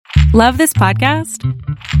Love this podcast?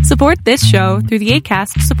 Support this show through the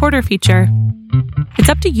Acast supporter feature. It's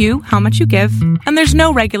up to you how much you give, and there's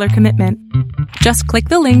no regular commitment. Just click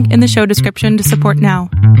the link in the show description to support now.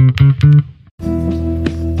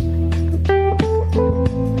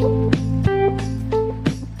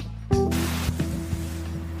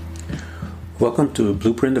 Welcome to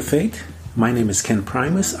Blueprint of Faith. My name is Ken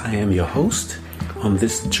Primus. I am your host on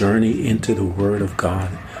this journey into the Word of God,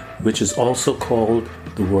 which is also called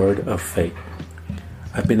the Word of Faith.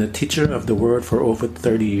 I've been a teacher of the Word for over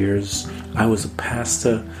 30 years. I was a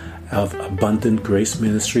pastor of Abundant Grace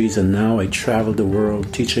Ministries, and now I travel the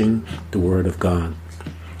world teaching the Word of God.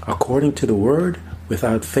 According to the Word,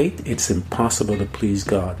 without faith, it's impossible to please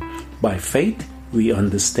God. By faith, we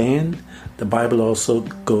understand. The Bible also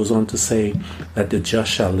goes on to say that the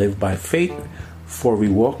just shall live by faith, for we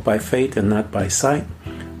walk by faith and not by sight.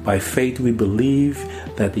 By faith we believe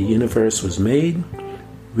that the universe was made.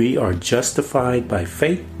 We are justified by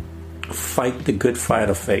faith. Fight the good fight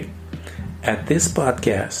of faith. At this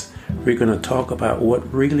podcast, we're going to talk about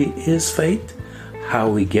what really is faith, how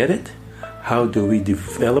we get it, how do we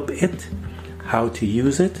develop it, how to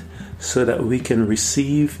use it, so that we can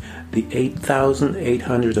receive the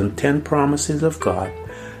 8,810 promises of God,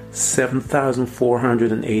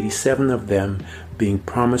 7,487 of them being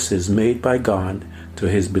promises made by God to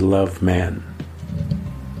His beloved man.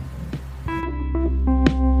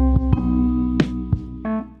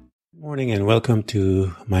 Morning and welcome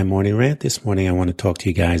to my morning rant. This morning I want to talk to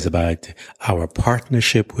you guys about our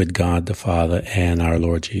partnership with God the Father and our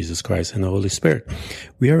Lord Jesus Christ and the Holy Spirit.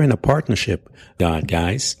 We are in a partnership with God,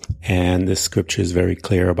 guys, and the scripture is very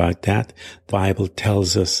clear about that. The Bible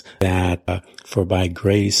tells us that for by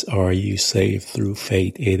grace are you saved through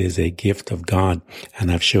faith. It is a gift of God.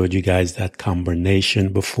 And I've showed you guys that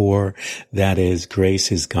combination before. That is,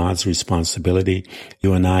 grace is God's responsibility.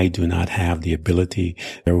 You and I do not have the ability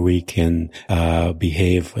where we can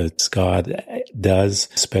behave as God does,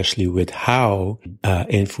 especially with how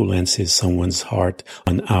influences someone's heart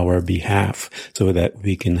on our behalf, so that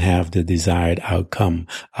we can have the desired outcome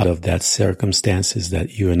out of that circumstances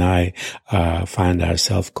that you and I find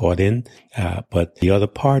ourselves caught in. But the other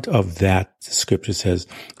part of that, the scripture says,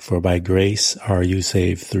 for by grace are you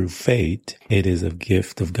saved through faith. It is a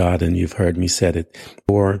gift of God. And you've heard me said it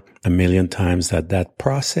for a million times that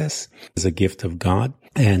process is a gift of God.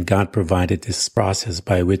 And God provided this process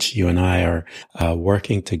by which you and I are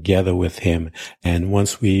working together with Him. And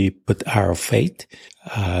once we put our faith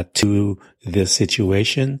to this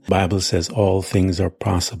situation, the Bible says all things are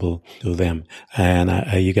possible to them. And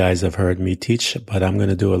you guys have heard me teach, but I'm going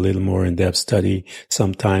to do a little more in-depth study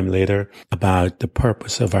sometime later about the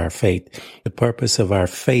purpose of our faith. The purpose of our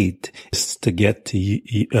faith is to get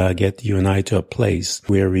you and I to a place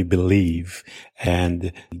where we believe.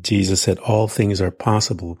 And Jesus said all things are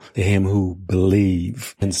possible to him who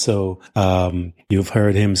believe. And so you've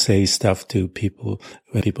heard him say stuff to people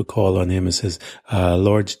when people call on him and says,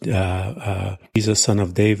 Lord, Jesus, son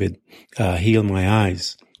of David, heal my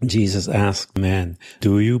eyes. Jesus asked the man,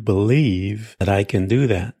 do you believe that I can do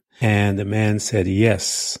that? And the man said,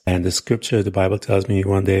 yes. And the scripture, the Bible tells me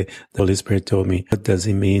one day, the Holy Spirit told me, what does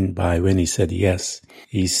he mean by when he said yes?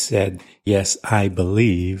 He said, yes, I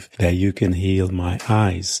believe that you can heal my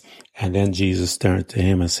eyes. And then Jesus turned to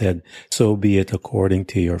him and said, so be it according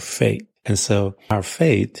to your faith. And so our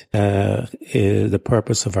faith, the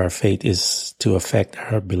purpose of our faith is to affect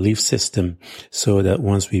our belief system, so that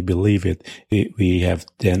once we believe it, we have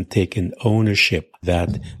then taken ownership of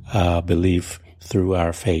that belief through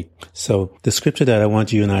our faith. So the scripture that I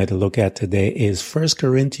want you and I to look at today is 1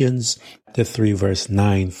 Corinthians 3 verse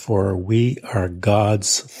 9. For we are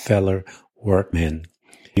God's fellow workmen.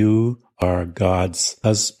 You are God's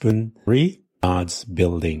husbandry, God's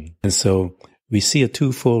building. And so we see a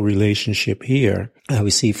twofold relationship here. We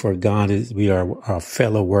see for God, we are our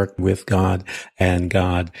fellow work with God, and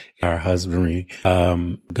God, our husbandry,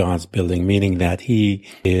 God's building, meaning that He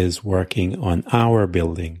is working on our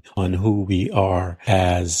building, on who we are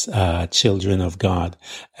as children of God.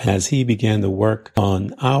 As He began to work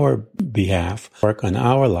on our behalf, work on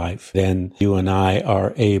our life, then you and I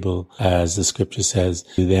are able, as the scripture says,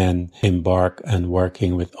 to then embark on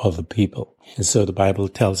working with other people. And so the Bible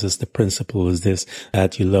tells us the principle is this,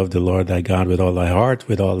 that you love the Lord thy God with all thy heart,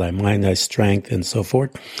 with all thy mind, thy strength, and so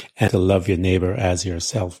forth, and to love your neighbor as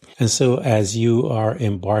yourself. And so as you are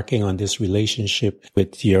embarking on this relationship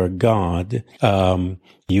with your God,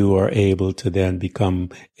 you are able to then become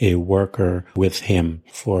a worker with him.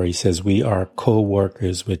 For he says, we are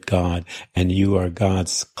co-workers with God, and you are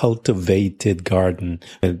God's cultivated garden.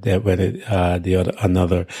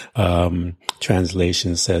 Another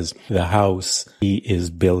translation says, the house he is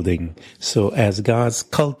building. So as God's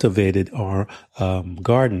cultivated our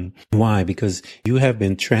garden. Why? Because you have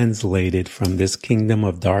been translated from this kingdom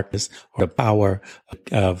of darkness, or the power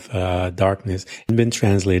of darkness, and been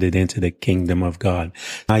translated into the kingdom of God.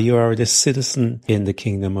 Now you are the citizen in the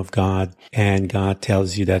kingdom of God, and God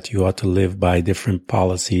tells you that you ought to live by different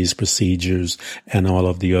policies, procedures, and all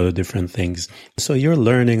of the other different things. So you're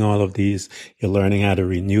learning all of these. You're learning how to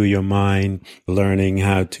renew your mind, learning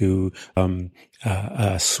how to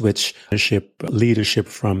switch leadership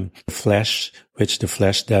from the flesh, which the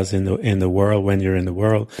flesh does in the world. When you're in the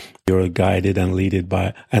world, you're guided and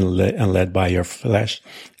led by your flesh.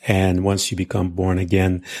 And once you become born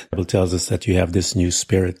again, the Bible tells us that you have this new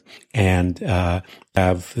spirit and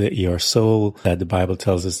have your soul, that the Bible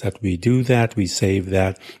tells us that we do that, we save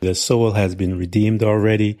that. The soul has been redeemed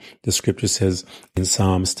already. The scripture says in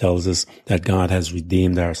Psalms tells us that God has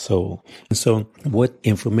redeemed our soul. And so what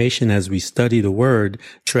information, as we study the word,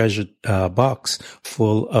 treasured box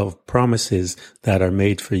full of promises that are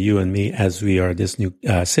made for you and me as we are this new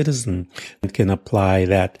citizen, and can apply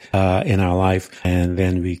that in our life, and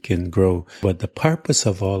then we can grow. But the purpose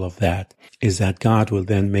of all of that is that God will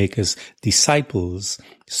then make us disciples,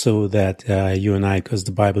 so that you and I, because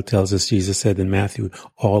the Bible tells us, Jesus said in Matthew,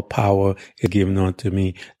 all power is given unto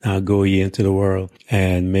me. Now go ye into the world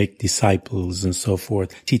and make disciples and so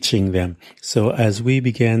forth, teaching them. So as we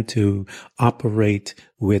begin to operate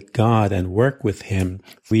with God and work with him,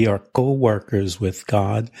 we are co-workers with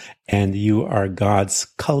God, and you are God's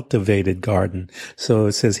cultivated garden. So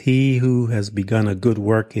it says, he who has begun a good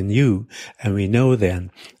work in you, and we know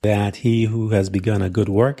then that he who has begun a good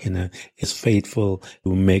work in it is faithful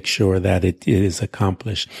to make sure that it is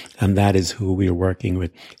accomplished, and that is who we're working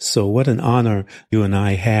with. So what an honor you and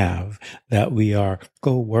I have, that we are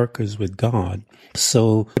co-workers with God.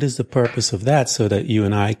 So what is the purpose of that? So that you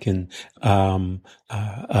and I can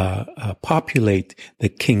populate the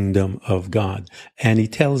kingdom of God. And he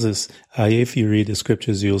tells us, if you read the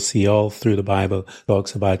scriptures, you'll see all through the Bible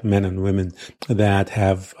talks about men and women that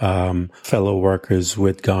have fellow workers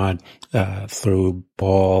with God through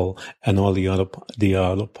Paul and all the other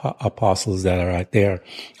apostles that are out there.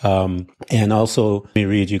 And also, let me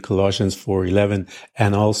read you Colossians 4:11,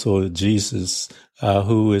 and also Jesus,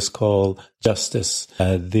 who is called Justice.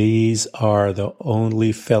 These are the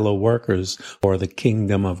only fellow workers for the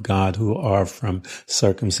kingdom of God who are from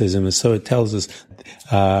circumcision. And so it tells us,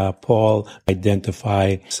 Paul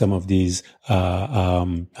identified some of these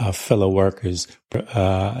fellow workers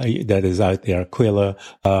that is out there. Aquila,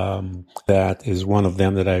 that is one of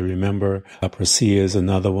them that I remember. Priscilla is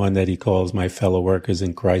another one that he calls my fellow workers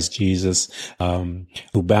in Christ Jesus.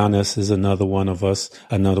 Urbanus is another one of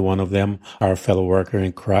them, our fellow worker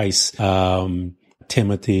in Christ.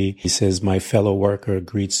 Timothy, he says, my fellow worker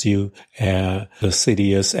greets you,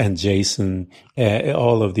 Lycidius and Jason,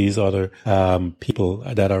 all of these other people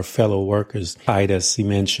that are fellow workers. Titus, he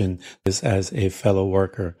mentioned this as a fellow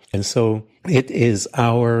worker. And so it is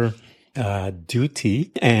our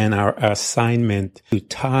duty and our assignment to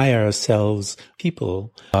tie ourselves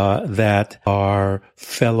people that are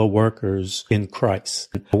fellow workers in Christ.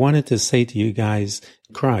 I wanted to say to you guys,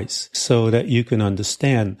 Christ, so that you can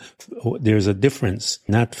understand there's a difference,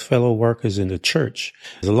 not fellow workers in the church.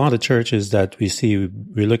 There's a lot of churches that we see,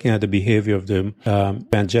 we're looking at the behavior of the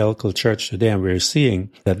evangelical church today, and we're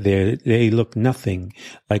seeing that they look nothing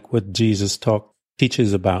like what Jesus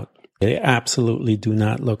teaches about. They absolutely do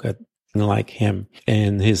not look like him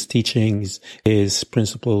and his teachings, his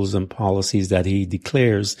principles and policies that he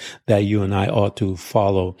declares that you and I ought to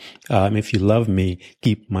follow. If you love me,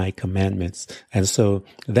 keep my commandments. And so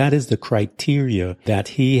that is the criteria that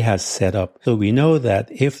he has set up. So we know that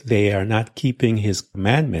if they are not keeping his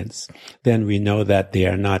commandments, then we know that they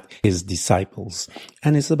are not his disciples.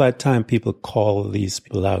 And it's about time people call these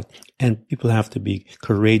people out. And people have to be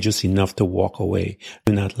courageous enough to walk away.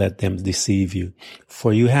 Do not let them deceive you.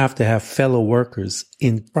 For you have to have fellow workers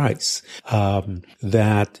in Christ,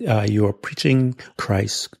 that you're preaching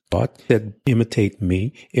Christ. God said, imitate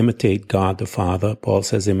me, imitate God the Father. Paul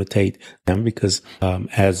says, imitate them, because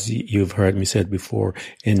as you've heard me said before,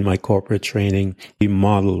 in my corporate training, we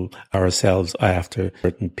model ourselves after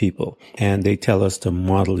certain people. And they tell us to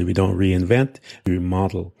model. We don't reinvent, we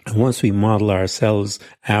model. And once we model ourselves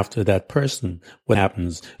after that person, what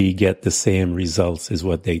happens? We get the same results is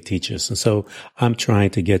what they teach us. And so I'm trying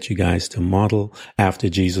to get you guys to model after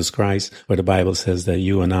Jesus Christ, where the Bible says that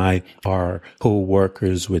you and I are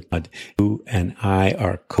co-workers with God. You and I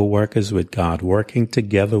are co-workers with God, working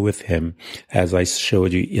together with Him. As I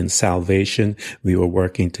showed you in salvation, we were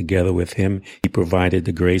working together with Him. He provided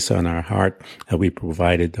the grace on our heart, and we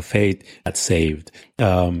provided the faith that saved.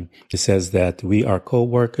 It says that we are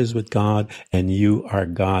co-workers with God, and you are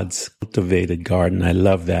God's cultivated garden. I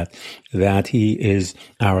love that He is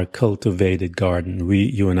our cultivated garden,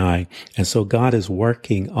 you and I. And so God is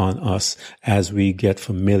working on us as we get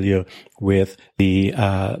familiar with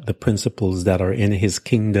the principles that are in His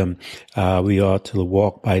kingdom. We ought to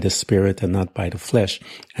walk by the Spirit and not by the flesh.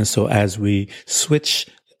 And so as we switch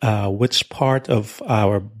which part of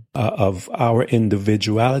our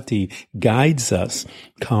individuality guides us,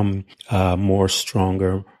 become more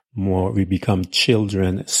stronger, we become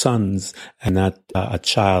children, sons, and not a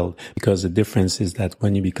child, because the difference is that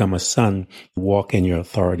when you become a son, you walk in your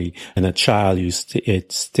authority, and a child,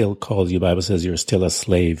 it still calls you, the Bible says you're still a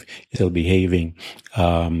slave, you're still behaving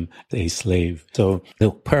a slave. So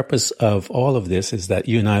the purpose of all of this is that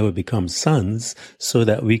you and I will become sons so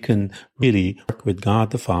that we can really work with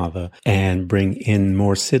God the Father and bring in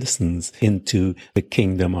more citizens into the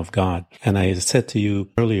kingdom of God. And I said to you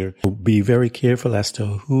earlier, be very careful as to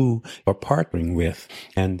who you're partnering with.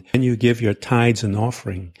 And when you give your tithes and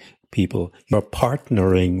offering, people, you're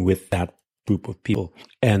partnering with that group of people.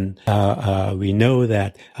 And we know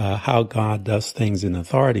that how God does things in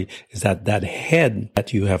authority is that head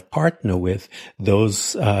that you have partnered with,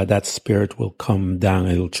 that spirit will come down,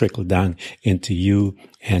 it'll trickle down into you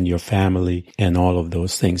and your family and all of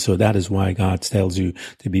those things. So that is why God tells you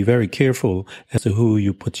to be very careful as to who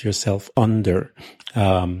you put yourself under.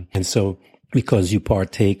 And so because you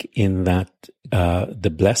partake in that,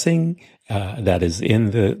 the blessing that is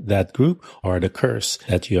in that group, or the curse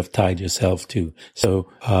that you have tied yourself to. So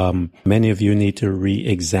many of you need to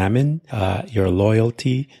re-examine your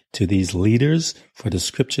loyalty to these leaders, for the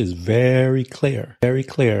scripture is very clear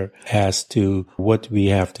as to what we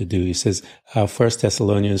have to do. He says, 1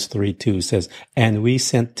 Thessalonians 3:2 says, "And we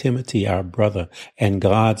sent Timothy, our brother and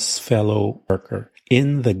God's fellow worker,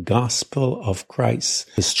 in the gospel of Christ,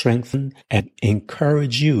 to strengthen and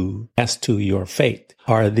encourage you as to your faith."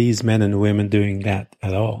 Are these men and women doing that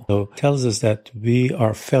at all? So it tells us that we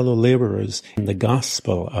are fellow laborers in the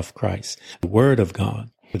gospel of Christ, the word of God,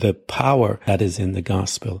 the power that is in the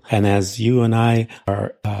gospel. And as you and I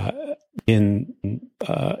are in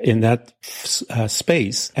that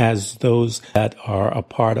space as those that are a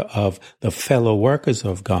part of the fellow workers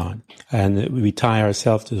of God, and we tie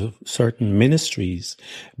ourselves to certain ministries,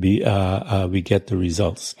 we get the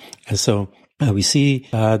results. And so we see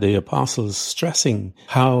the apostles stressing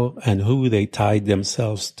how and who they tied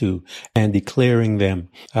themselves to and declaring them.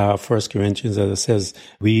 1 Corinthians, as it says,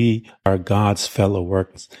 we are God's fellow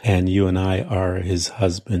workers, and you and I are His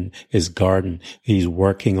husband, His garden. He's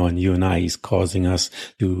working on you and I. He's causing us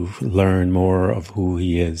to learn more of who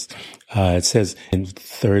He is. It says in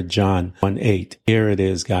 3 John 1:8, here it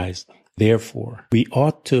is, guys. Therefore, we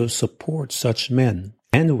ought to support such men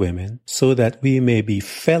and women so that we may be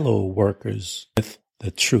fellow workers with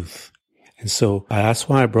the truth. And so that's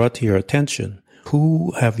why I brought to your attention,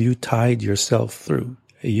 who have you tied yourself through?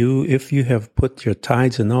 If you have put your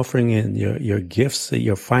tithes and offering in your gifts,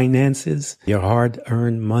 your finances, your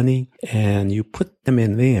hard-earned money, and you put them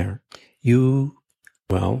in there,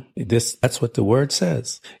 that's what the word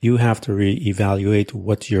says. You have to reevaluate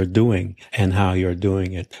what you're doing and how you're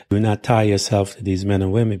doing it. Do not tie yourself to these men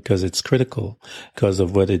and women, because it's critical because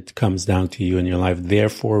of what it comes down to you in your life.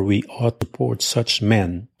 Therefore, we ought to support such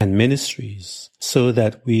men and ministries so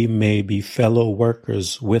that we may be fellow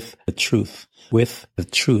workers with the truth. With the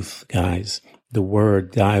truth, guys. The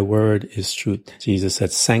word, thy word is truth. Jesus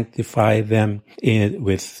said, sanctify them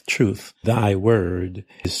with truth. Thy word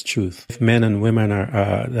is truth. If men and women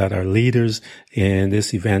that are leaders in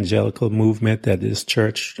this evangelical movement, that is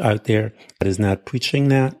church out there that is not preaching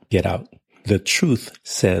that, get out. The truth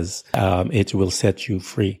says it will set you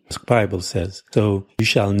free. The Bible says. So you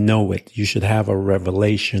shall know it. You should have a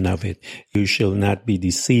revelation of it. You shall not be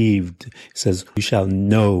deceived. It says you shall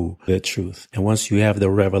know the truth. And once you have the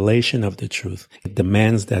revelation of the truth, it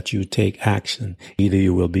demands that you take action. Either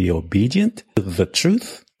you will be obedient to the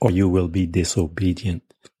truth or you will be disobedient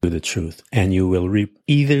to the truth, and you will reap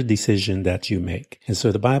either decision that you make. And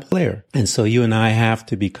so the Bible is clear. And so you and I have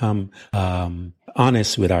to become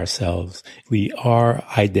honest with ourselves. We are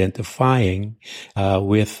identifying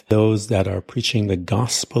with those that are preaching the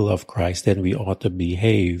gospel of Christ, and we ought to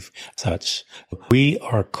behave such. We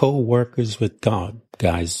are co-workers with God.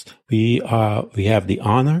 Guys, we have the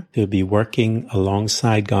honor to be working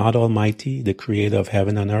alongside God Almighty, the creator of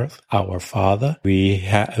heaven and earth, our Father. We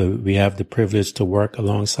have the privilege to work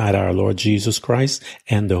alongside our Lord Jesus Christ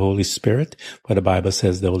and the Holy Spirit. For the Bible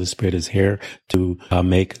says the Holy Spirit is here to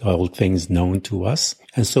make all things known to us.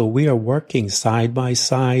 And so we are working side by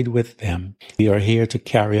side with them. We are here to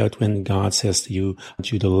carry out when God says to you, I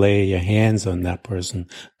want you to lay your hands on that person.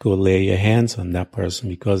 Go lay your hands on that person,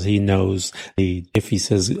 because he knows the, if he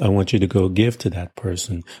says, I want you to go give to that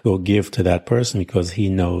person, go give to that person, because he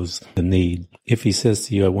knows the need. If he says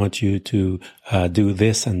to you, I want you to do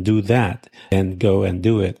this and do that, then go and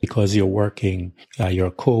do it, because you're working, you're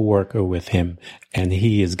a co-worker with him, and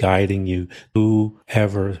he is guiding you,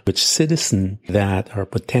 whoever, which citizen that or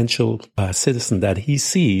potential citizen that he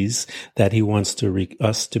sees that he wants to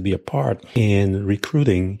us to be a part in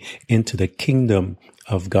recruiting into the kingdom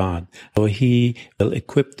of God. So he will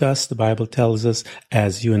equip us, the Bible tells us,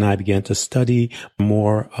 as you and I begin to study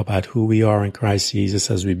more about who we are in Christ Jesus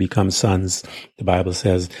as we become sons. The Bible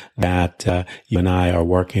says that you and I are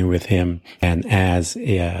working with him, and as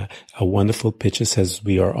a wonderful picture says,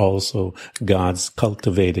 we are also God's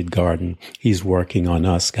cultivated garden. He's working on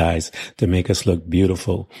us, guys, to make us look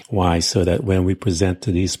beautiful. Why? So that when we present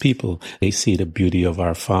to these people, they see the beauty of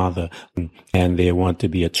our Father, and they want to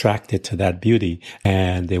be attracted to that beauty,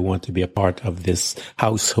 and they want to be a part of this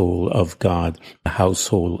household of God, a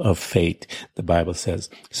household of faith, the Bible says.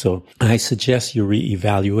 So I suggest you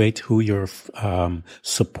reevaluate who you're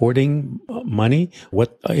supporting money.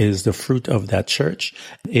 What is the fruit of that church?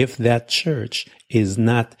 If that church is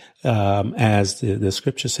not, as the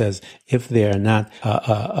scripture says, if they are not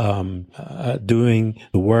doing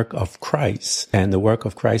the work of Christ, and the work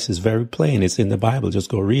of Christ is very plain, it's in the Bible, just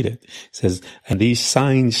go read it. It says, and these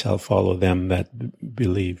signs shall follow them that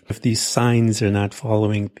believe. If these signs are not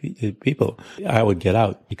following people, I would get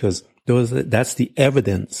out, because that's the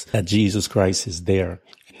evidence that Jesus Christ is there.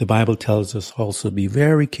 The Bible tells us also, be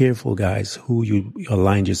very careful, guys, who you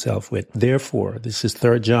align yourself with. Therefore, this is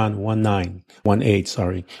 3 John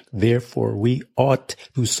 1:8. Therefore, we ought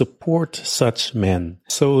to support such men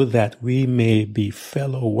so that we may be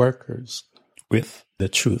fellow workers with the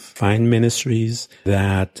truth. Find ministries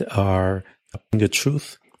that are the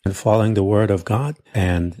truth and following the word of God,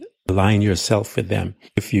 and align yourself with them.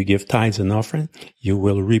 If you give tithes and offering, you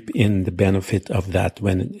will reap in the benefit of that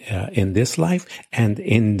when in this life and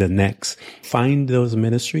in the next. Find those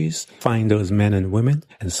ministries, find those men and women,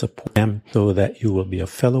 and support them so that you will be a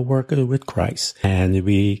fellow worker with Christ, and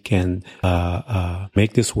we can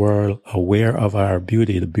make this world aware of our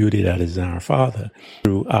beauty, the beauty that is in our Father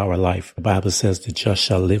through our life. The Bible says the just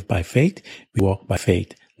shall live by faith. We walk by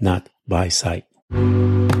faith, not by sight.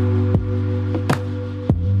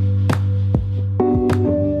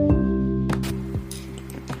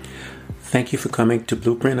 Thank you for coming to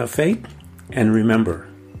Blueprint of Faith. And remember,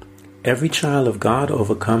 every child of God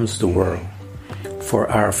overcomes the world. For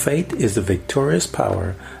our faith is the victorious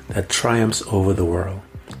power that triumphs over the world.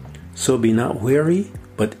 So be not weary,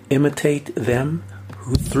 but imitate them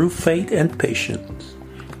who through faith and patience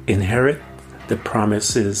inherit the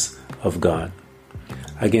promises of God.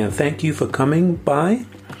 Again, thank you for coming by.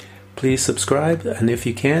 Please subscribe, and if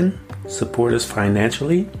you can, support us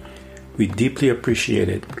financially. We deeply appreciate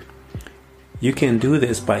it. You can do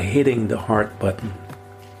this by hitting the heart button.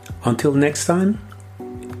 Until next time,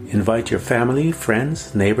 invite your family,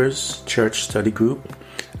 friends, neighbors, church study group,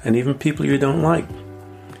 and even people you don't like.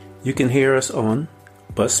 You can hear us on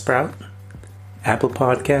Buzzsprout, Apple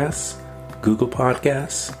Podcasts, Google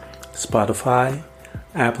Podcasts, Spotify,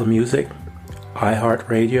 Apple Music,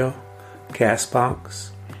 iHeartRadio,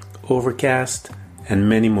 Castbox, Overcast, and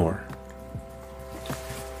many more.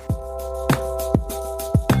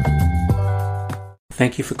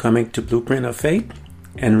 Thank you for coming to Blueprint of Faith.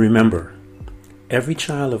 And remember, every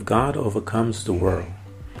child of God overcomes the world.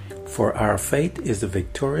 For our faith is the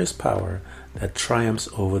victorious power that triumphs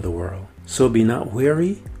over the world. So be not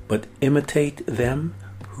weary, but imitate them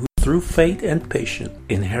who through faith and patience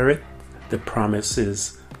inherit the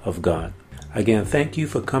promises of God. Again, thank you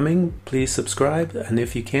for coming. Please subscribe, and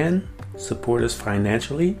if you can, support us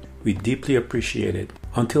financially. We deeply appreciate it.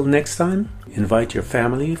 Until next time, invite your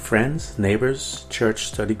family, friends, neighbors, church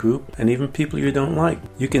study group, and even people you don't like.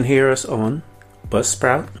 You can hear us on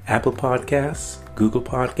Buzzsprout, Apple Podcasts, Google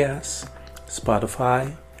Podcasts,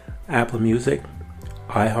 Spotify, Apple Music,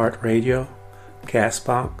 iHeartRadio,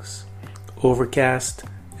 Castbox, Overcast,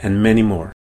 and many more.